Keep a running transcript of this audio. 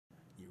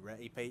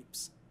ready,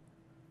 peeps?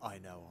 I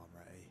know I'm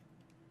ready.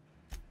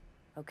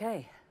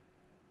 Okay.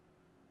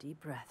 Deep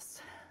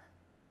breaths.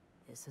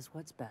 This is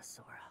what's best,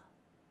 Zora.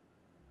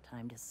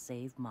 Time to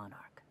save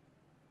Monarch.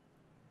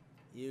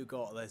 You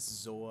got this,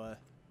 Zora.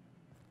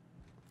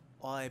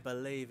 I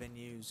believe in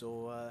you,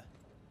 Zora.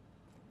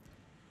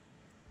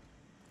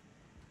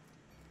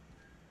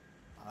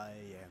 I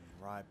am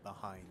right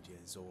behind you,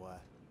 Zora.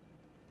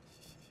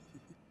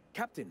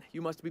 Captain,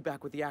 you must be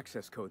back with the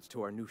access codes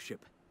to our new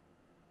ship.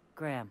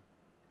 Graham,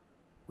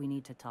 we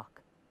need to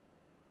talk.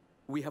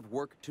 We have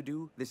work to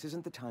do. This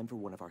isn't the time for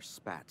one of our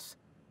spats.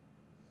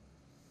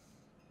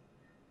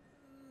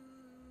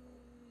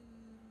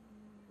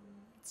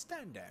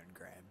 Stand down,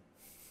 Graham.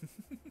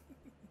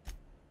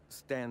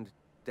 Stand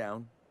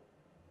down?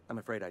 I'm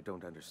afraid I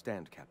don't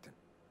understand, Captain.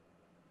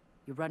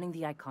 You're running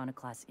the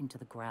Iconoclast into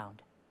the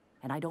ground,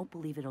 and I don't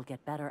believe it'll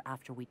get better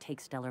after we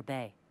take Stellar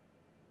Bay.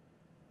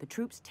 The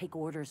troops take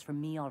orders from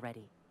me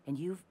already, and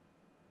you've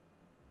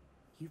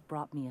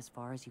brought me as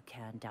far as you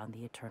can down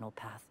the Eternal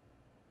Path.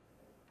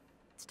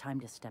 It's time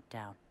to step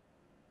down.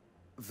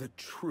 The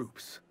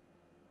troops?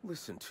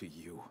 Listen to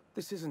you.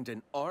 This isn't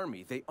an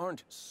army. They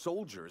aren't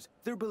soldiers.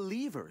 They're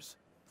believers.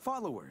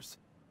 Followers.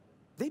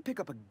 They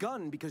pick up a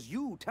gun because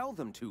you tell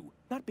them to,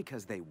 not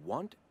because they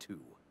want to.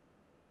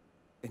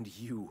 And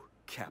you,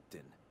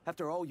 Captain,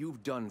 after all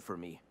you've done for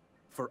me,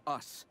 for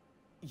us,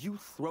 you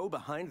throw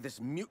behind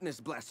this mutinous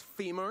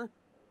blasphemer?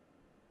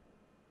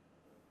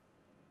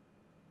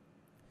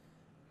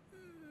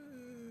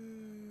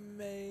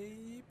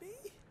 Maybe?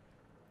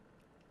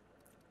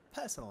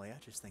 Personally, I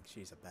just think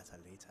she's a better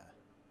leader.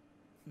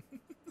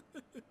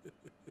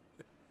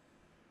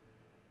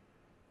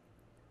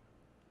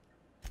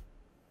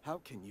 How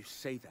can you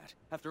say that,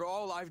 after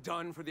all I've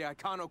done for the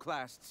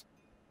Iconoclasts?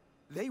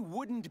 They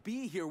wouldn't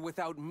be here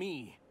without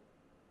me.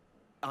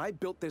 I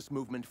built this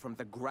movement from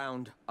the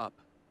ground up.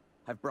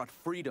 I've brought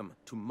freedom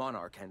to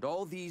Monarch, and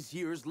all these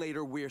years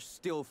later, we're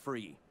still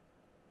free.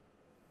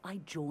 I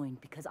joined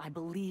because I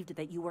believed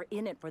that you were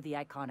in it for the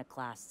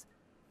Iconoclasts.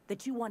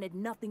 That you wanted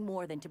nothing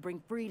more than to bring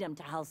freedom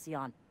to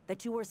Halcyon.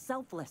 That you were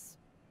selfless.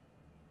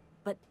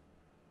 But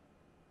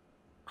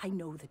I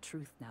know the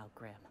truth now,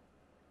 Graham.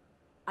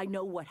 I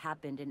know what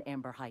happened in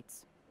Amber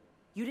Heights.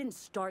 You didn't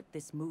start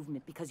this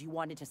movement because you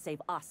wanted to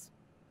save us.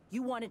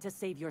 You wanted to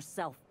save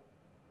yourself.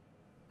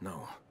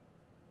 No.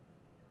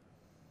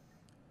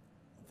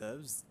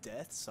 Those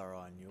deaths are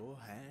on your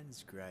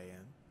hands,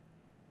 Graham.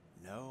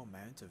 No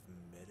amount of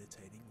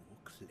meditating will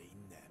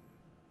clean them.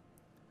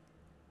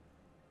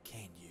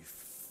 Can you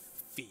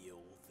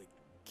feel the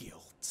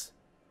guilt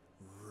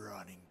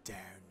running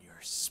down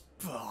your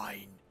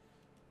spine?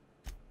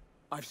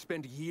 I've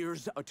spent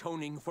years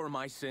atoning for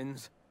my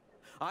sins.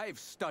 I've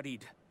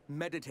studied,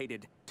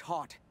 meditated,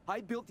 taught.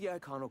 I built the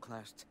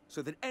Iconoclast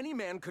so that any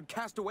man could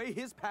cast away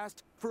his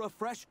past for a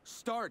fresh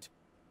start.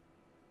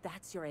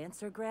 That's your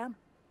answer, Graham?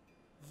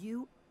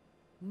 You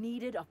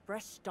needed a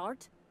fresh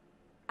start?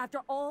 After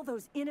all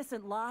those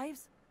innocent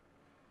lives?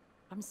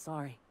 I'm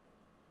sorry.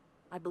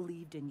 I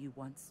believed in you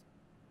once.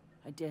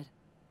 I did.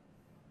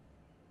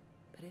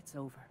 But it's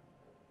over.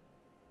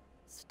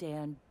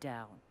 Stand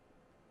down.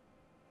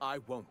 I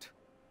won't.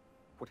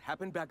 What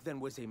happened back then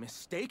was a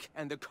mistake,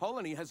 and the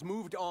colony has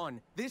moved on.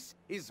 This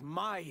is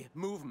my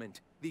movement.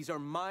 These are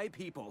my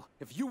people.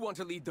 If you want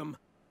to lead them,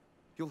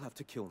 you'll have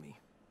to kill me.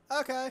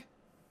 Okay.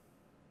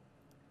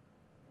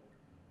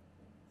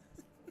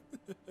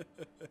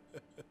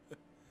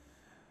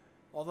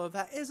 Although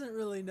that isn't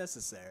really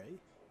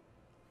necessary.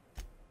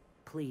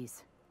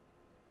 Please.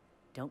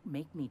 Don't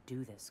make me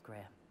do this,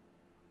 Graham.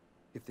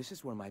 If this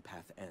is where my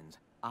path ends,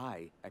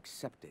 I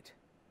accept it.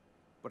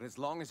 But as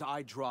long as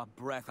I draw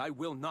breath, I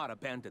will not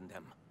abandon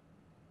them.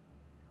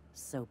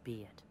 So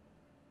be it.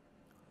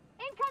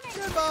 Incoming!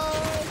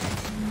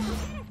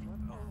 Goodbye!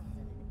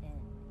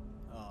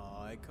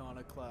 Oh,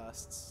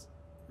 Iconoclast's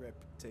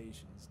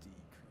reputation's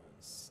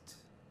decreased.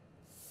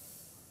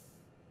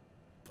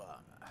 Bummer.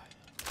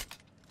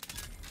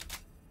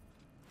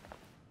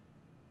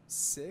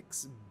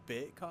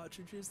 6-bit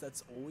cartridges?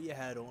 That's all you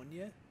had on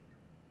you?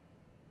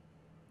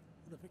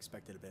 Would have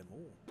expected a bit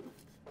more.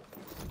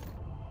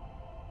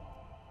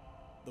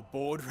 The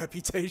board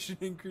reputation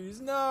increase?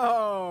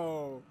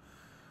 No!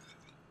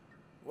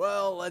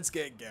 Well, let's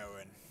get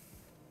going.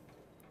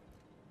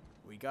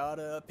 We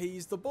gotta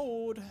appease the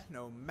board,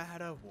 no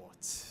matter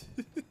what.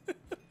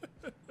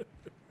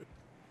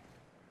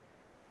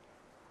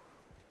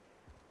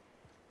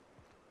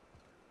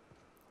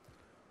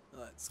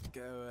 Let's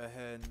go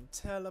ahead and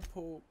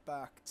teleport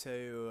back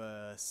to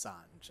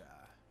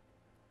Sanja.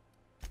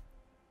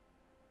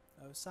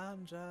 Oh,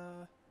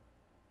 Sanja.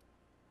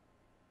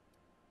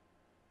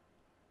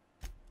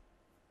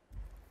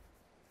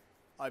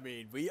 I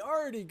mean, we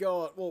already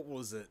got, what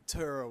was it,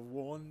 Terra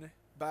 1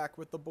 back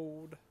with the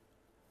board?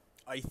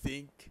 I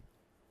think.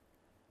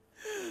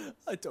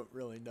 I don't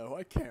really know.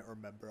 I can't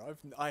remember.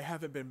 I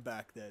haven't been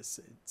back there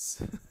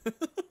since.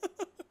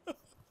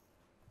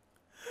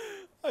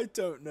 I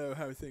don't know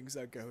how things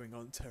are going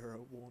on Terra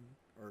 1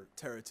 or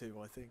Terra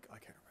 2, I think. I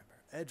can't remember.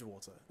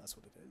 Edgewater, that's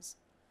what it is.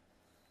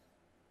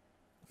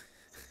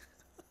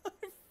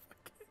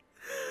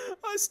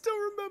 I still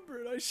remember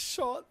it. I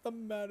shot the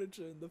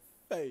manager in the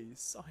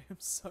face. I am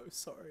so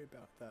sorry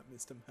about that,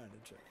 Mr.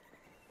 Manager.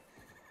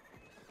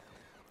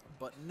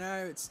 But now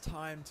it's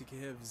time to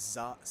give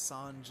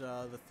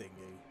Sanja the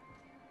thingy,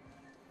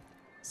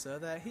 so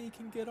that he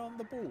can get on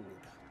the board.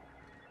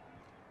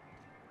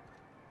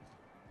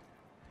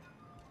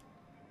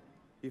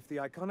 If the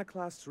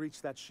iconoclasts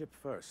reach that ship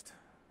first,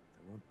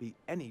 there won't be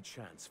any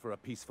chance for a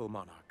peaceful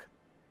monarch.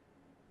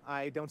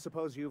 I don't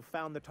suppose you've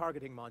found the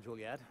targeting module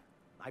yet.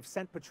 I've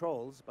sent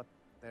patrols, but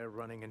they're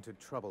running into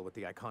trouble with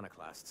the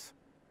iconoclasts.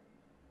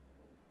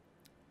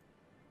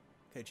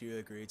 Could you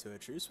agree to a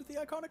truce with the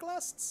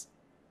iconoclasts?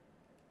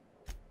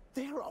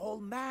 They're all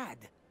mad.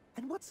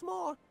 And what's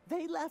more,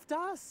 they left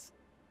us.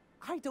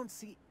 I don't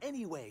see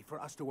any way for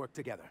us to work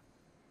together.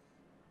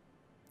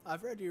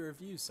 I've read your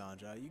review,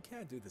 Sanja. You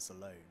can't do this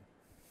alone.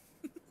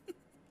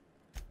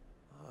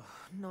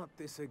 Not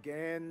this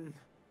again.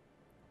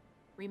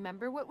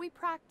 Remember what we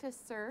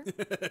practiced, sir.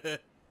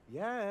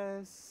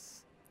 Yes.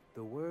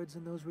 The words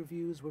in those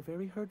reviews were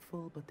very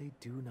hurtful, but they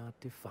do not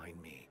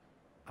define me.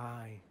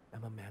 I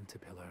am a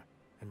mantipillar,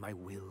 and my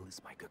will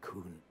is my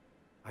cocoon.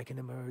 I can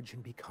emerge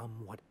and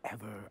become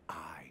whatever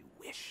I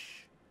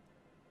wish.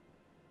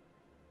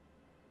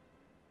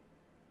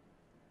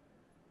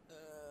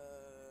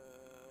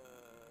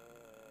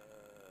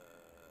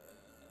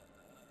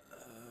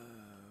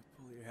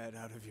 Pull your head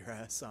out of your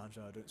ass,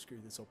 Sanja. Don't screw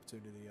this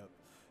opportunity up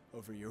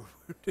over your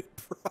wounded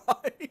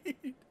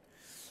pride.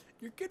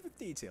 You're good with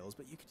details,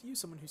 but you could use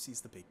someone who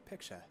sees the big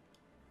picture.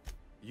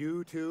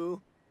 You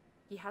too?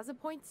 He has a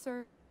point,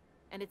 sir.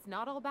 And it's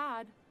not all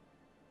bad.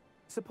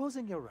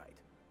 Supposing you're right,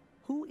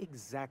 who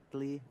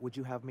exactly would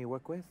you have me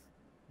work with?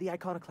 The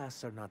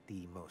iconoclasts are not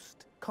the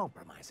most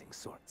compromising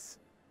sorts.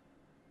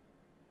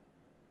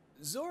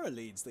 Zora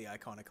leads the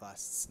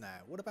iconoclasts now.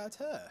 What about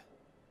her?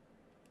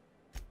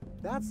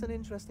 That's an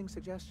interesting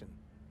suggestion.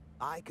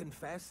 I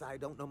confess I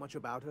don't know much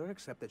about her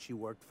except that she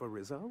worked for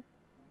Rizzo.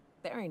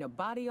 There ain't a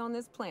body on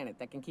this planet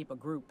that can keep a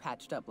group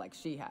patched up like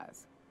she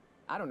has.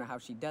 I don't know how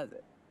she does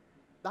it.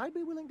 I'd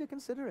be willing to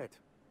consider it,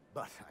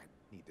 but I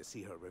need to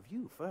see her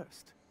review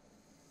first.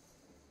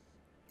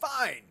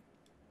 Fine!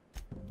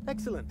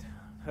 Excellent.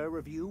 Her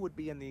review would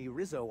be in the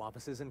Rizzo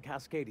offices in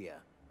Cascadia.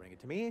 Bring it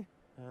to me,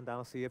 and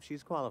I'll see if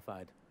she's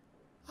qualified.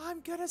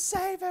 I'm gonna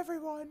save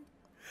everyone!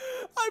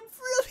 I'm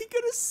really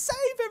gonna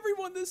save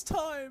everyone this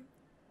time!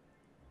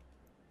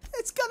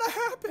 It's gonna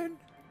happen!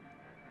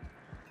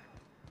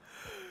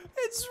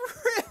 It's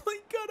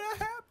really gonna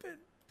happen!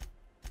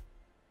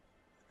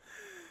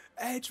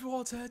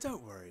 Edgewater,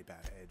 don't worry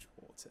about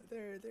Edgewater.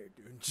 They're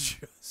doing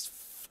just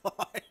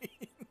fine.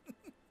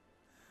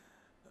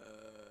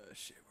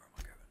 Shit, where am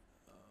I going?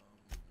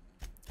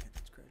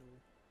 Candid's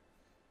Cradle.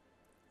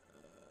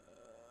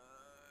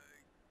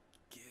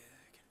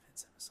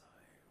 Convince MSI.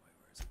 Wait,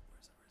 where is it? Where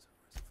is it? Where is it?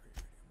 Where is it? Free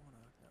Radio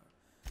Monarch? No.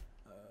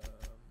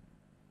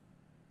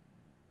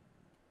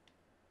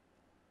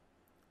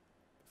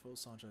 Before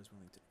Sanja is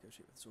willing to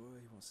negotiate with Zora,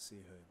 he wants to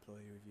see her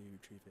employee review,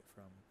 retrieve it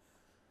from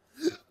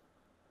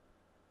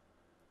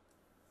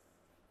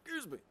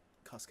excuse me,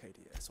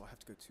 Cascadia. So I have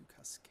to go to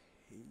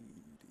Cascadia,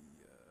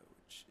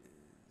 which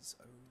is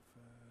over.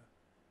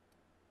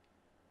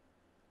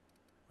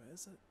 Where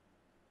is it?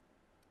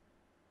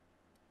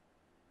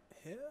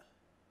 Here?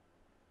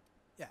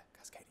 Yeah,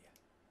 Cascadia.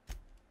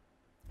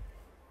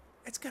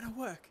 It's gonna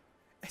work.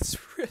 It's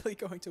really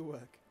going to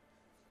work.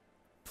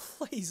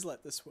 Please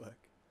let this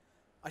work.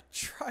 I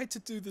tried to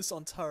do this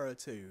on Tara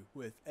too,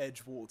 with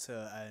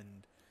Edgewater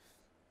and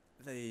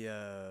the,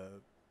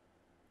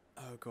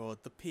 oh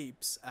god, the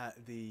peeps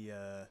at the,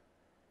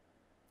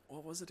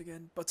 what was it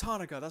again?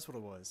 Botanica, that's what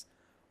it was.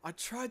 I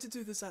tried to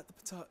do this at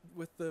the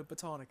with the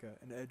Botanica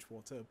and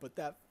Edgewater, but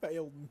that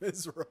failed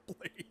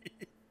miserably.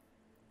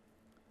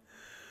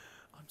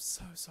 I'm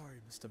so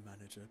sorry, Mr.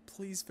 Manager.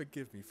 Please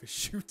forgive me for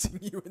shooting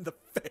you in the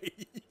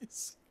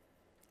face.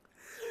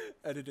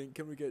 Editing,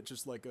 can we get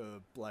just like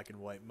a black and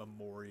white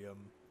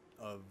memoriam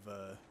of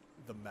the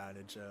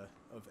manager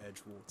of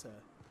Edgewater?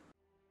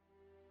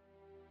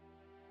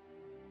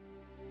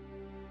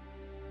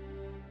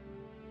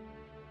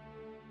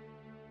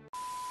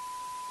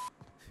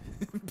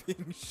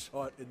 Being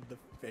shot in the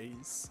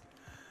face.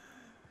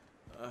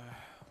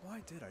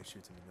 Why did I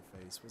shoot him in the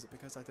face? Was it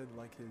because I didn't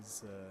like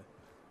his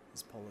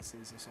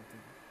policies or something?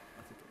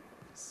 I think it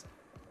was.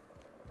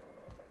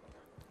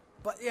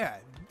 But yeah,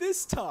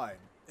 this time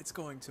it's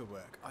going to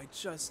work. I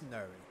just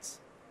know it.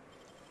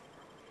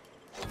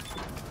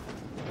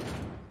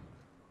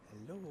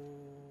 Hello?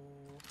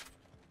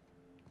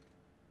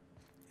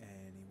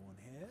 Anyone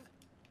here?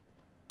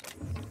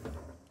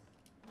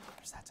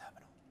 Where's that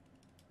terminal?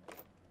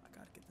 I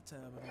gotta get the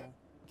terminal.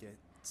 Get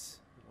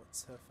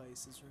what's her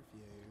face's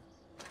review.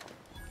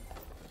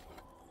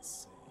 Let's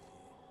see.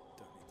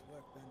 Don't need the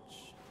workbench.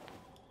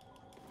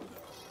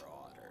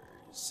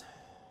 Marauders.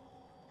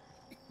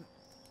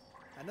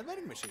 And a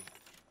vending machine.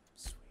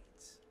 Sweet.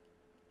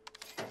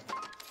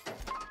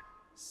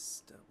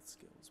 Stealth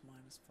skills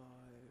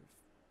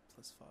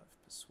 +5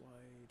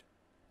 persuade.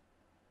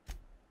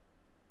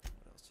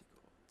 What else you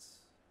got?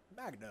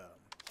 Magnum.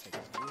 Take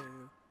it from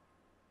you.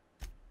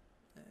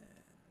 And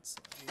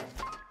so you.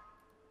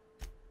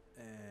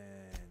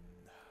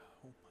 And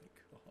oh my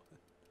god.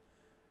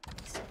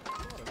 That's a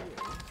lot of you.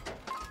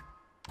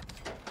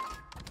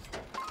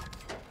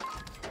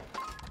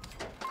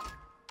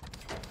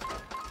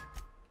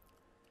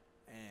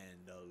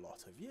 And a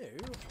lot of you.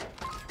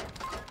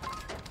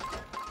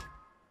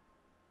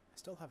 I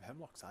still have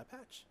Hemlock's eye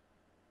patch?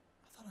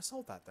 I thought I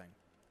sold that thing.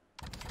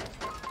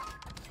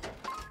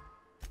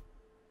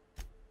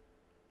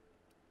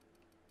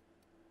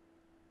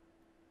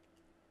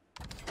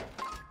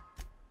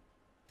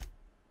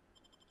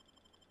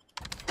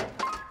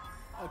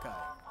 Okay.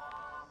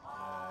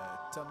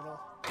 Terminal.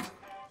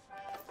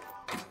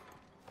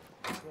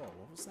 Whoa,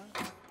 what was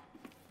that?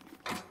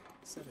 It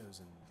said it was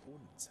an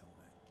ordnance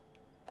helmet.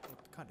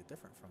 Looked kind of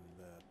different from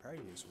the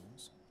previous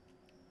ones.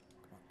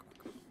 Come on, come on,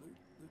 come on.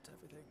 Loot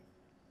everything.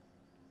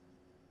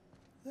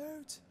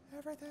 Loot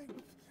everything!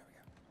 There we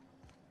go.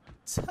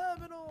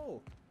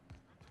 Terminal!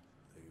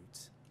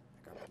 Loot.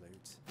 Pick up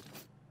loot.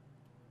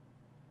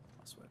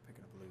 I swear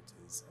picking up loot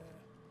is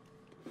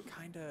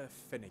kind of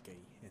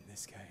finicky in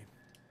this game.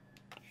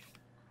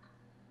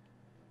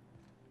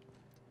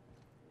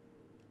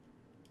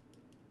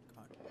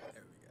 Come on,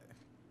 there we go.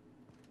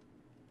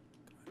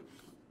 Come on,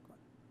 come on, come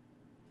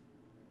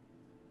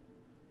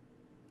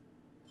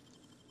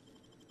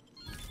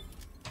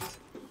on.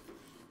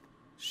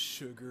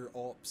 Sugar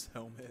Ops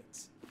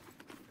helmet.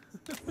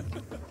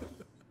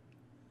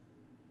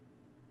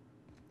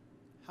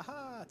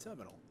 Haha,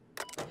 terminal.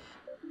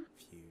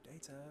 View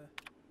data.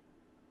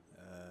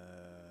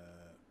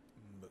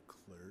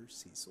 McClure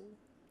Cecil.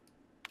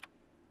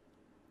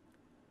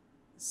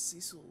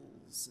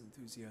 Cecil's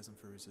enthusiasm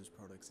for Russo's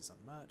products is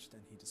unmatched,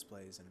 and he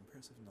displays an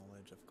impressive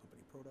knowledge of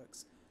company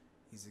products.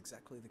 He's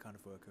exactly the kind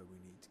of worker we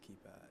need to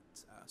keep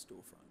at our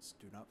storefronts.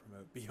 Do not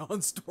promote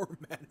beyond store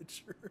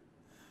manager.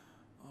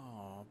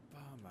 Oh,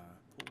 bummer.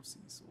 Poor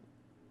Cecil.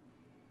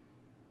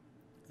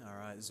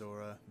 Alright,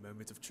 Zora.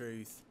 Moment of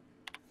truth.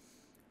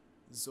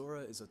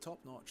 Zora is a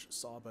top-notch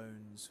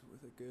sawbones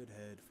with a good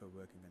head for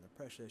working under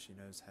pressure. She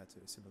knows how to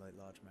assimilate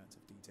large amounts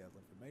of detailed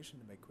information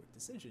to make quick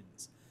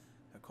decisions.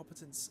 Her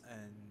competence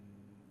and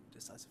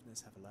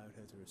decisiveness have allowed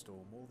her to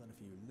restore more than a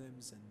few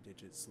limbs and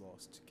digits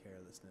lost to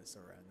carelessness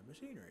around the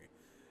machinery.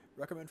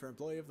 Recommend for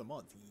Employee of the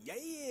Month.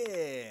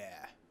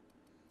 Yeah!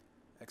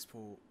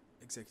 Export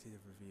executive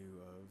review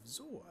of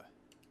Zora.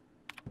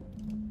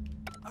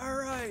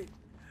 Alright!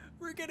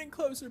 We're getting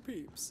closer,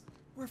 peeps.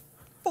 We're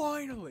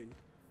finally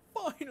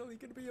going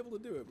to be able to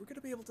do it. We're going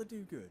to be able to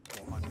do good.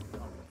 Well, I'm going to be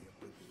able to do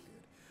good.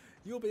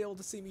 You'll be able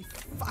to see me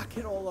fuck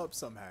it all up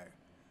somehow.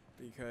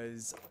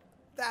 Because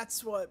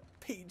that's what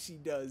Peachy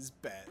does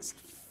best.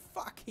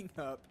 Fucking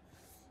up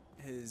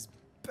his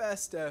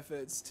best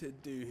efforts to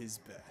do his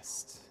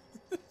best.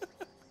 Oh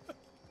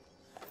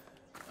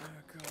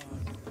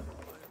god. I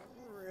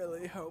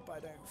really hope I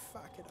don't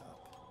fuck it up.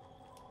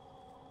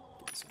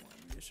 Give me some more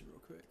ammunition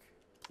real quick.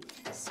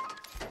 Please.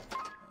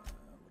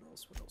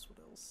 What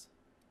else?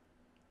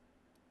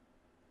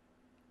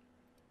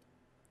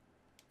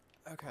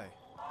 Okay.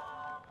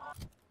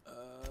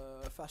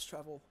 Fast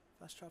travel.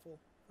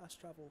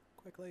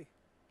 Quickly.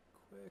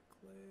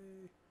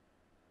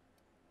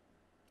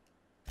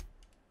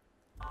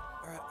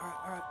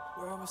 Alright.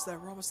 We're almost there.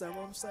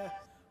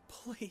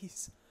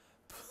 Please.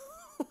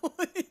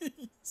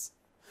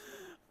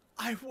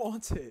 I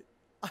want it.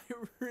 I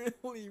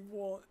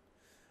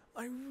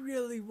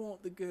really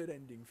want the good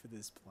ending for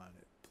this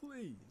planet.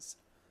 Please.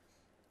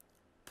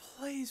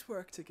 Please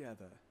work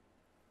together.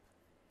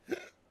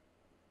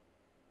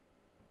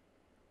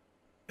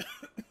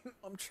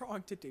 I'm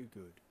trying to do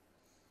good.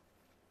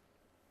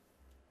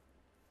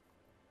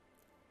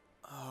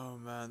 Oh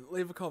man,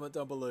 leave a comment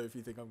down below if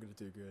you think I'm gonna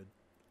do good.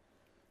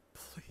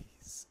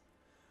 Please.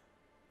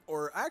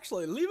 Or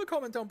actually, leave a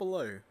comment down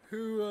below.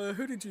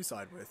 Who did you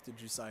side with?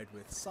 Did you side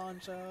with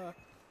Sanja?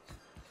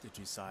 Did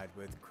you side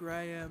with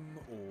Graham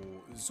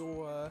or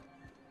Zora?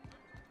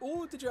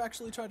 Or did you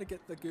actually try to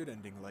get the good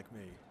ending like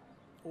me?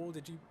 Or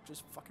did you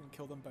just fucking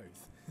kill them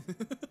both?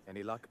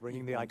 Any luck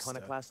bringing You the monster.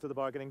 Iconoclast to the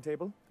bargaining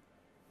table?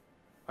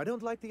 I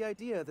don't like the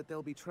idea that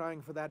they'll be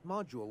trying for that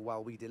module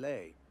while we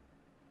delay.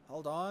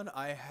 Hold on,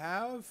 I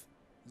have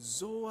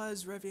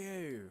Zora's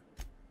review.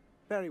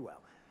 Very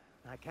well.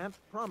 I can't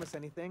promise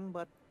anything,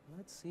 but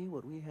let's see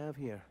what we have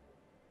here.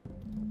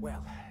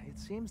 Well, it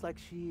seems like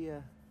she's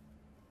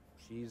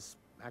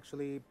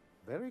actually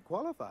very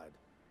qualified.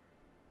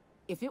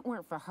 If it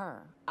weren't for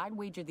her, I'd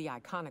wager the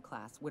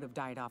Iconoclast would have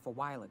died off a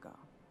while ago.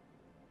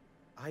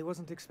 I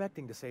wasn't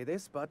expecting to say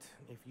this, but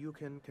if you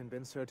can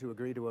convince her to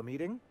agree to a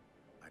meeting,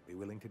 I'd be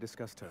willing to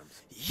discuss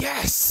terms.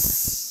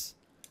 Yes!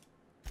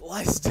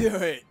 Let's do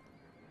it!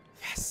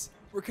 Yes!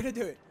 We're gonna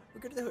do it!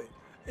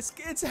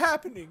 It's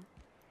happening!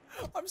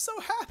 I'm so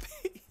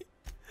happy!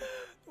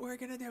 We're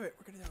gonna do it!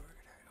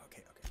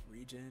 Okay.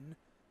 Region.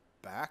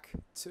 Back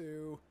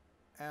to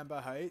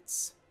Amber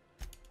Heights.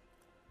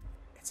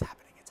 It's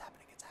happening.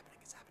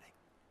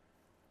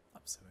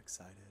 I'm so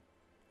excited.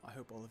 I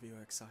hope all of you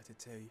are excited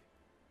too.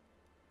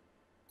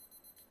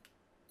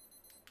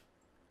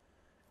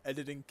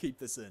 Editing, keep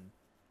this in.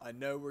 I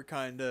know we're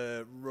kind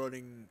of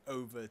running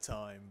over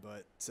time,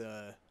 but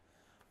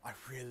I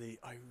really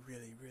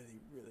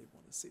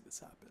want to see this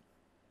happen.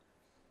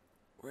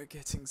 We're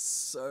getting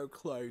so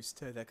close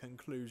to the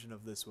conclusion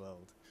of this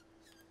world.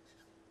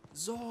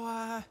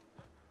 Zora!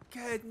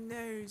 Good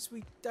news,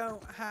 we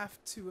don't have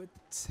to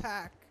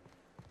attack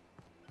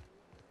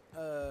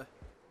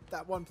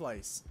that one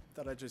place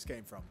that I just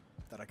came from,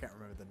 that I can't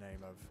remember the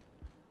name of.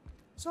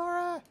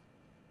 Zora!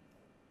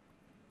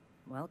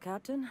 Well,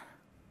 Captain,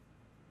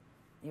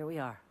 here we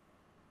are.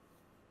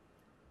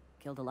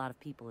 Killed a lot of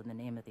people in the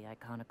name of the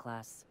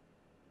Iconoclasts,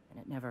 and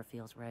it never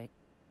feels right.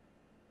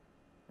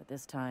 But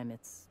this time,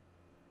 it's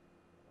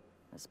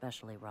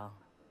especially wrong.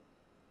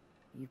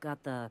 You've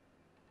got the...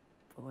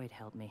 Void,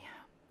 help me.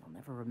 I'll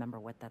never remember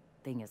what that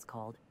thing is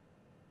called.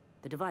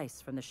 The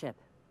device from the ship.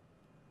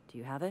 Do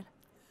you have it?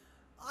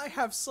 I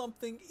have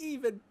something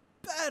even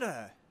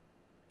better!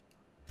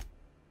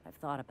 I've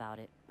thought about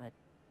it, but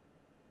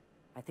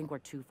I think we're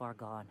too far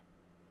gone.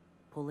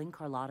 Pulling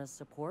Carlotta's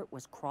support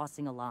was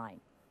crossing a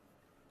line.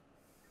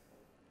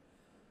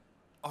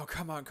 Oh,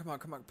 come on.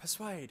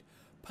 Persuade,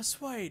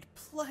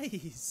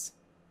 please!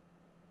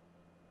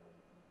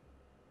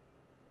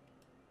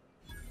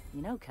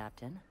 You know,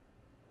 Captain,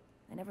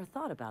 I never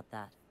thought about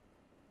that.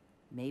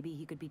 Maybe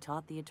he could be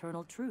taught the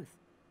eternal truth.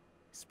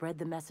 Spread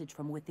the message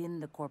from within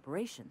the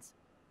corporations.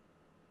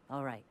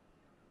 All right.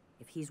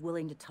 If he's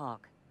willing to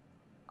talk,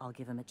 I'll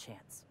give him a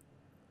chance.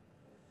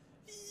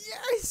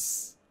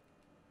 Yes!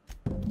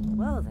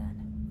 Well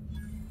then.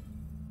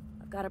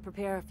 I've got to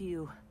prepare a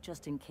few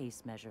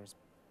just-in-case measures.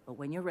 But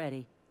when you're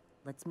ready,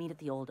 let's meet at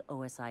the old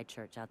OSI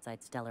church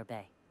outside Stellar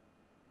Bay.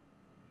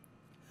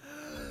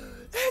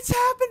 It's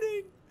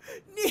happening!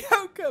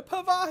 Nyoka,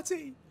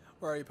 Parvati!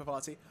 Where are you,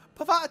 Parvati?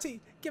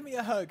 Parvati, give me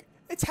a hug.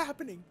 It's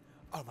happening.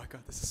 Oh my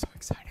god, this is so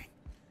exciting.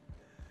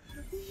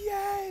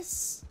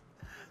 Yes!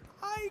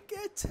 I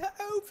get to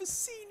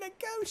oversee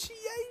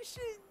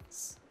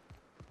negotiations!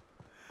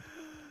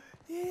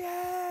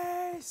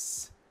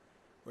 Yes!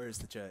 Where is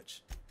the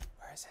church?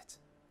 Where is it?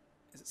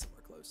 Is it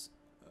somewhere close?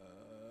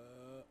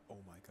 Oh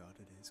my god,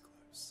 it is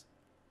close.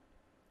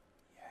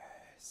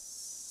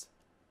 Yes.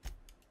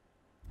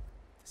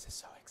 This is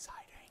so exciting.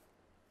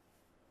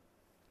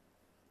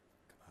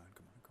 Come on.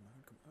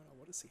 I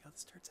want to see how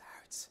this turns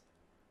out.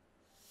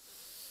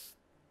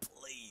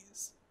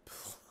 Please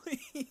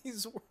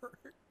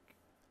work.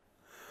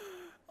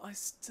 I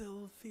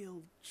still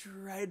feel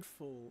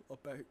dreadful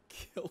about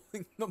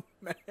killing the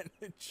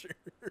manager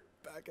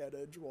back at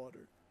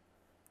Edgewater.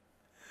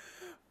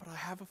 But I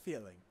have a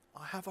feeling,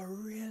 I have a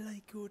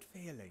really good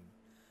feeling,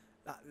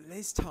 that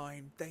this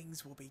time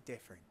things will be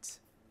different.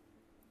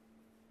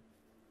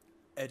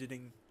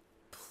 Editing,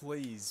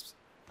 please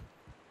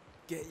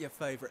get your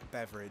favourite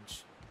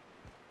beverage.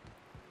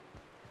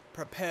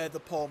 Prepare the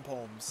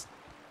pom-poms.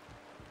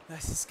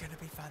 This is going to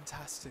be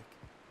fantastic.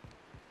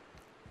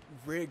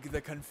 Rig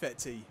the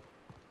confetti.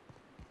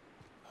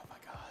 Oh my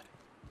god.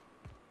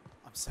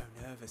 I'm so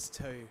nervous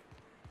too.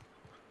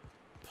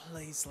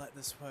 Please let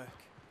this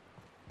work.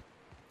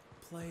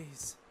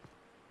 Please.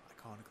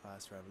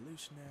 Iconoclast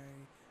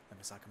Revolutionary.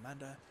 MSI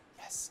Commander.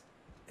 Yes,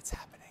 it's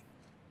happening.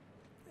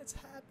 It's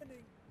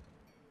happening.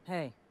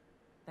 Hey,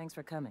 thanks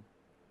for coming.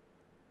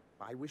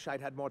 I wish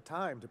I'd had more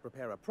time to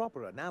prepare a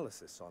proper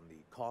analysis on the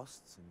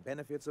costs and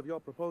benefits of your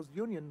proposed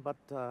union, but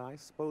I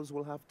suppose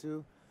we'll have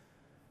to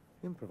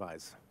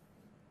improvise.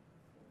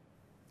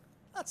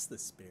 That's the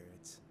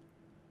spirit.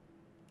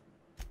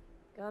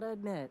 Gotta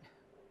admit,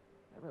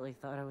 I really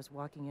thought I was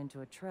walking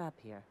into a trap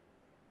here.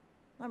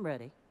 I'm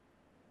ready.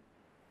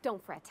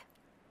 Don't fret.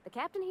 The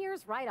captain here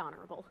is right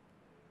honorable.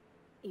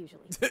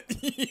 Usually.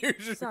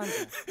 Usually. Sandra,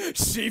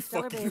 She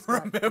Stellar fucking Bay's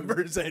got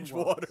remembers food and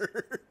walls.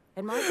 Edgewater.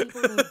 And my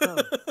people need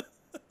both.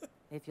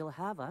 If you'll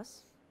have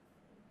us,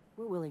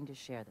 we're willing to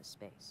share the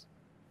space.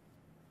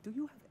 Do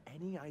you have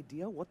any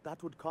idea what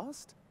that would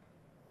cost?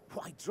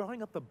 Why,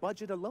 drawing up the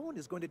budget alone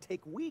is going to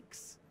take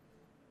weeks.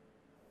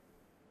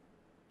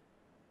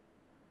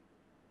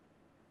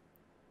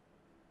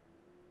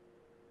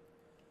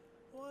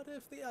 What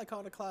if the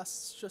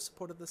Iconoclasts just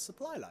supported the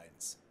supply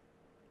lines?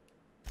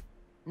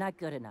 Not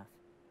good enough.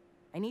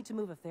 I need to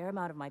move a fair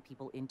amount of my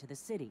people into the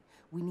city.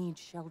 We need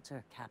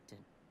shelter, Captain.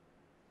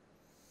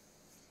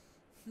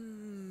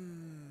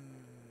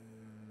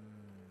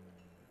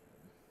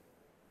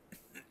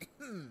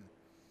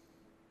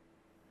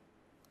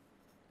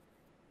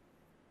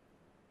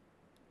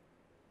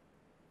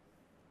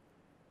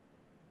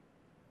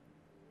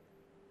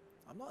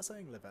 I'm not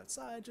saying live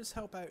outside, just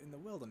help out in the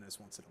wilderness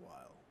once in a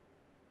while.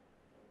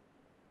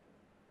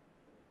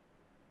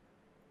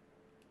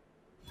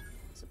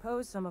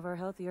 Suppose some of our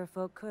healthier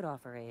folk could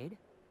offer aid.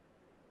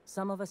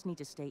 Some of us need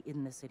to stay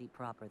in the city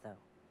proper, though.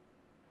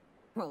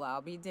 Well,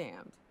 I'll be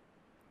damned.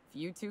 If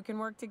you two can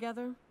work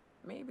together,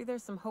 maybe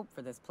there's some hope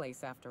for this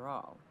place after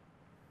all.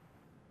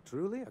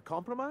 Truly, a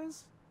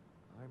compromise?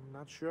 I'm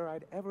not sure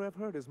I'd ever have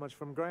heard as much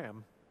from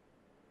Graham.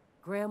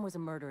 Graham was a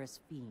murderous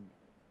fiend.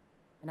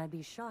 And I'd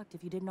be shocked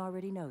if you didn't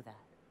already know that.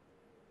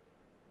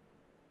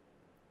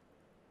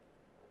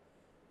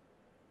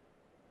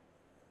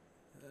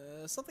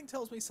 Something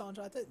tells me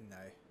Sanjay didn't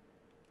know.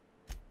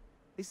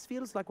 This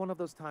feels like one of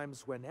those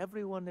times when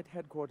everyone at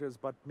headquarters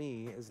but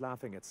me is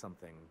laughing at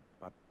something,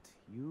 but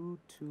you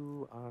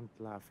two aren't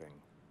laughing.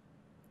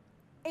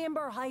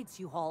 Amber Heights,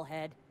 you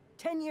haulhead.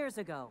 10 years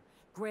ago,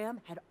 Graham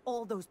had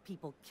all those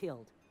people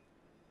killed.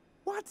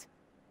 What?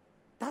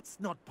 That's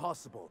not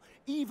possible.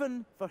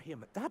 Even for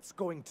him, that's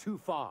going too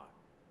far.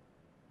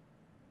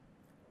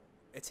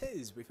 It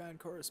is. We found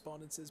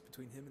correspondences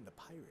between him and the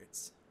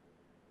pirates.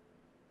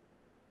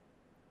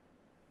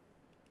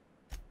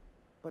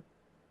 But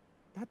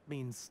that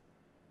means...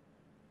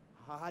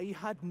 I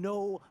had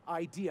no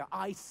idea,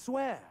 I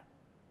swear.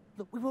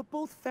 Look, we were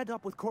both fed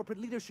up with corporate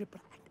leadership,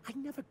 but I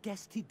never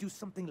guessed he'd do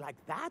something like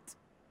that.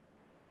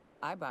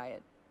 I buy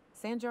it.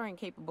 Sanjar ain't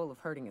capable of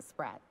hurting a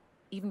sprat,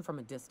 even from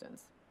a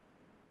distance.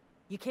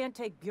 You can't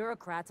take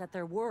bureaucrats at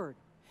their word.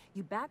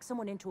 You back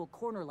someone into a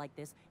corner like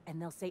this,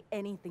 and they'll say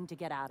anything to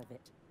get out of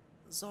it.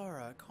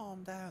 Zara,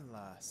 calm down,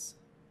 lass.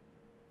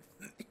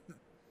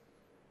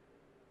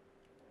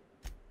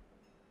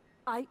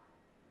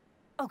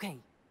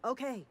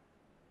 Okay.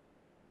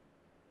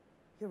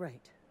 You're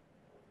right.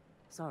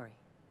 Sorry.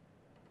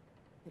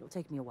 It'll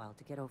take me a while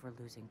to get over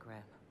losing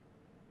Graham.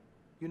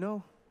 You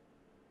know,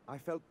 I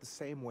felt the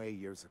same way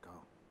years ago,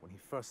 when he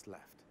first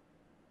left.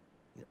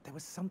 You know, there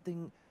was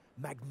something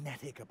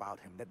magnetic about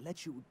him that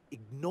let you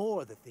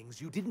ignore the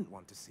things you didn't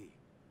want to see.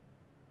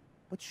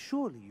 But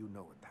surely you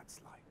know what that's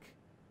like.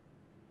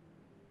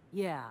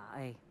 Yeah,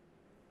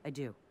 I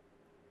do.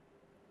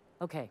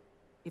 Okay,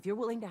 if you're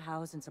willing to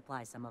house and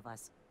supply some of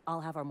us,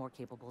 I'll have our more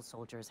capable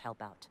soldiers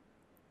help out.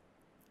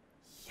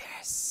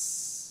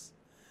 Yes!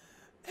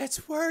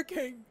 It's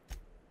working!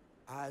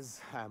 As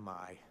am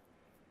I.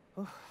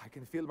 Oh, I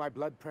can feel my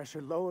blood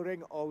pressure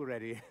lowering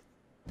already.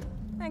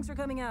 Thanks for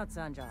coming out,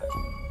 Sanjar.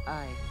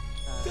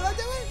 Did I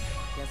do it?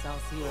 Guess I'll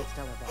see you at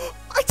Stellar Bay.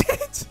 I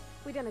did!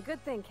 We done a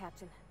good thing,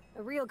 Captain.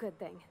 A real good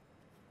thing.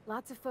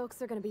 Lots of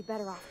folks are gonna be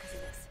better off because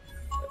of this.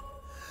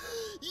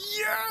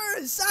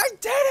 Yes! I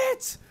did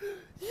it!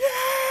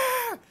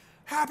 Yeah!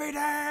 Happy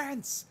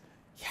dance!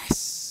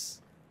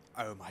 Yes!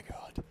 Oh my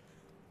god.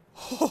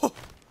 Oh,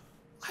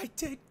 I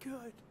did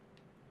good.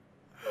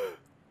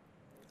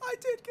 I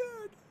did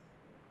good.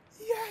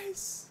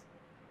 Yes!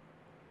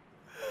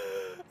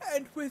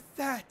 And with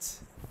that,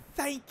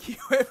 thank you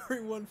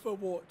everyone for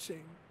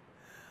watching.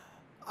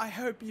 I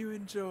hope you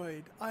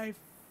enjoyed. I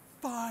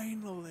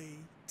finally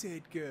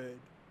did good.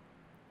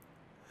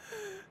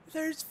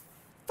 There's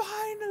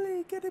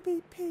finally gonna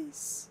be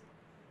peace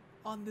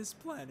on this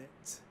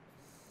planet.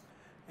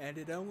 And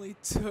it only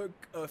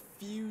took a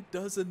few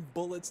dozen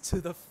bullets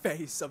to the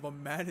face of a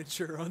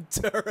manager on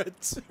Terra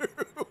 2.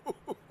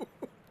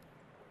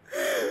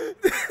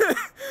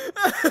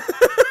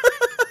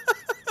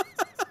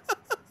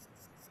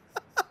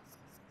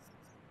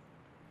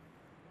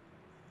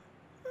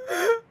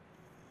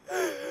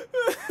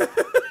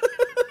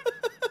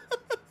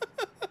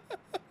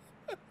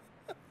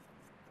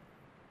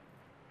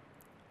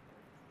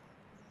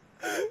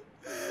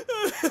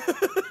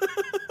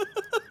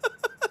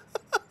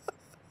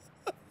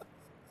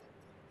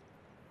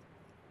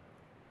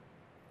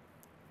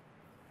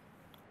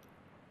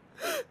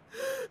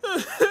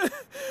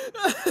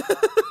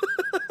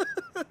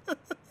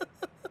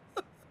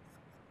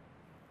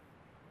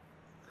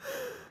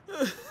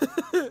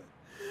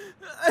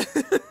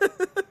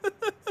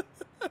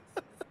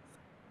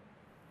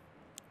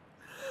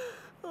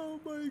 Oh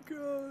my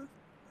god.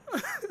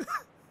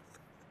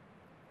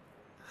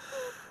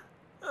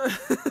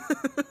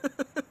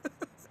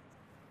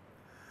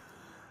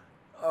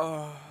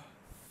 Oh,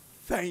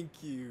 thank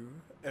you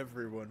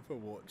everyone for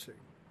watching.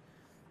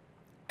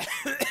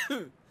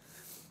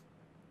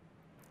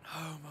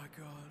 Oh my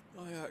god,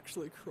 I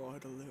actually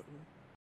cried a little.